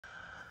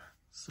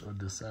So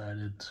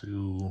decided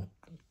to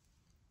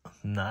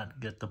not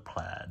get the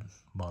Plaid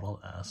Model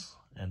S,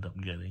 end up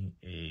getting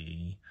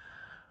a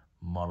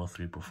Model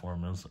 3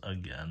 Performance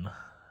again.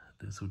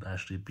 This would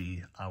actually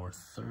be our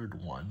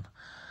third one.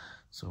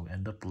 So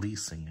end up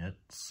leasing it.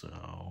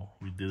 So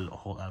we did a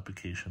whole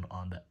application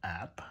on the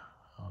app,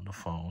 on the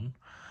phone.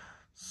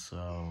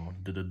 So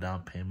did a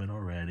down payment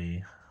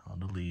already on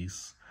the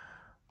lease.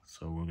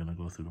 So we're gonna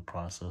go through the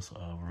process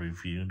of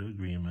reviewing the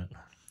agreement.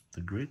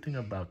 The great thing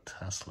about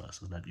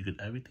Teslas is that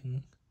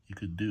everything you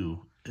could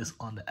do is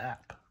on the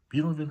app.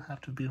 You don't even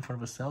have to be in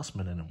front of a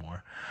salesman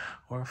anymore,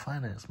 or a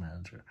finance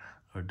manager,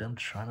 or them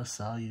trying to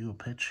sell you a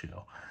pitch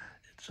show.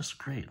 It's just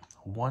great.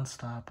 One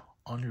stop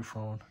on your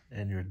phone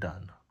and you're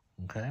done.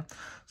 Okay,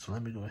 so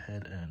let me go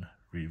ahead and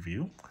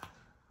review.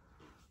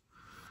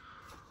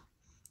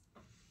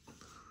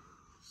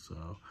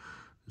 So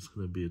it's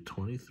going to be a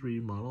 23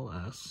 Model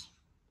S.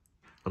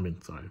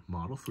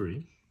 Model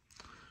 3.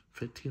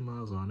 15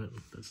 miles on it.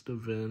 That's the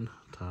VIN,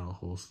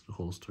 title,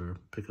 holster,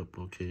 pickup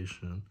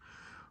location,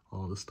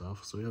 all this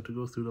stuff. So you have to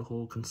go through the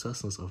whole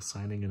consensus of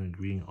signing and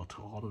agreeing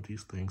to all of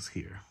these things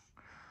here.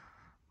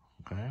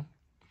 Okay?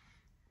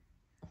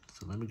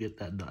 So let me get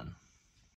that done.